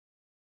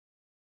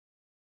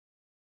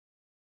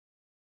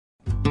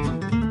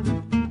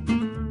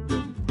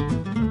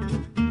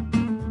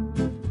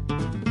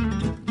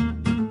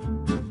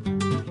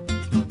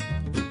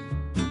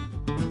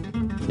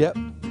Yep,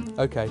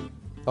 okay.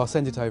 I'll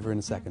send it over in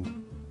a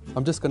second.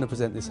 I'm just going to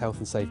present this health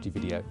and safety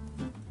video.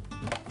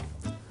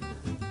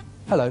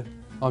 Hello,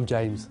 I'm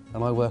James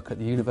and I work at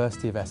the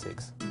University of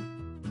Essex.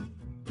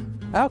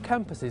 Our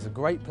campuses are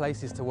great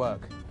places to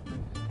work,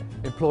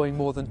 employing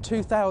more than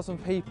 2,000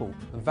 people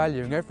and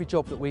valuing every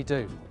job that we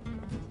do.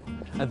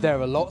 And there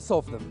are lots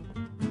of them.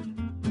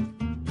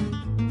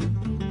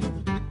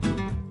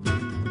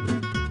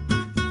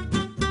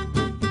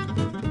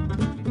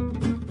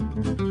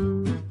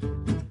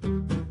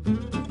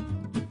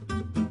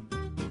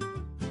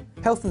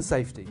 Health and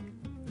safety.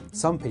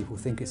 Some people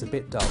think it's a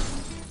bit dull,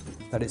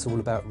 that it's all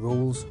about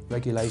rules,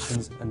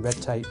 regulations and red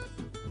tape.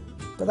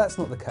 But that's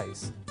not the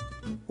case.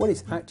 What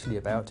it's actually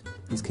about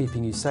is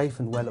keeping you safe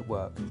and well at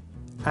work,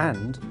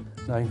 and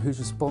knowing whose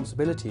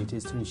responsibility it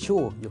is to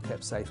ensure you're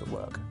kept safe at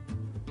work.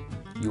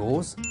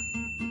 Yours,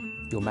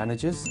 your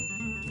managers,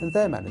 and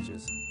their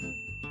managers.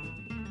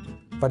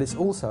 But it's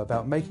also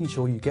about making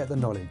sure you get the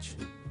knowledge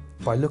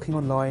by looking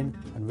online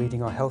and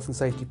reading our health and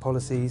safety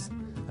policies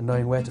and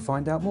knowing where to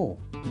find out more.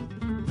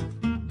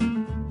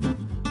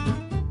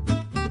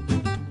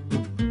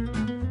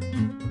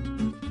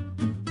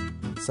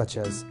 Such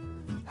as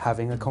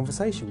having a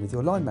conversation with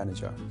your line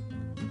manager.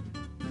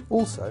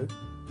 Also,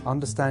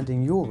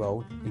 understanding your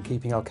role in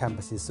keeping our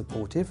campuses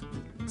supportive,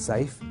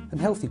 safe and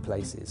healthy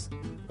places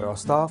where our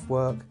staff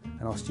work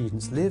and our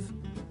students live,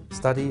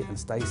 study and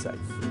stay safe.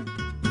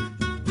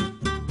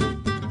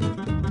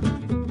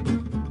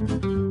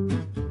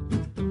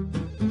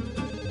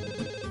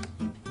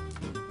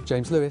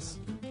 James Lewis.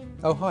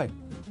 Oh, hi.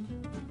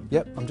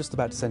 Yep, I'm just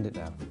about to send it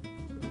now.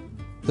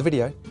 The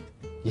video?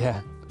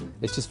 Yeah,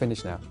 it's just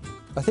finished now.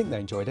 I think they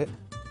enjoyed it.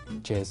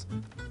 Cheers.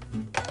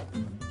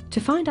 To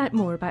find out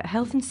more about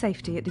health and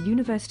safety at the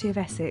University of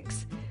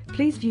Essex,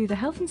 please view the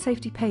health and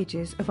safety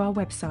pages of our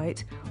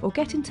website or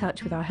get in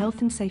touch with our health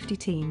and safety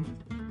team.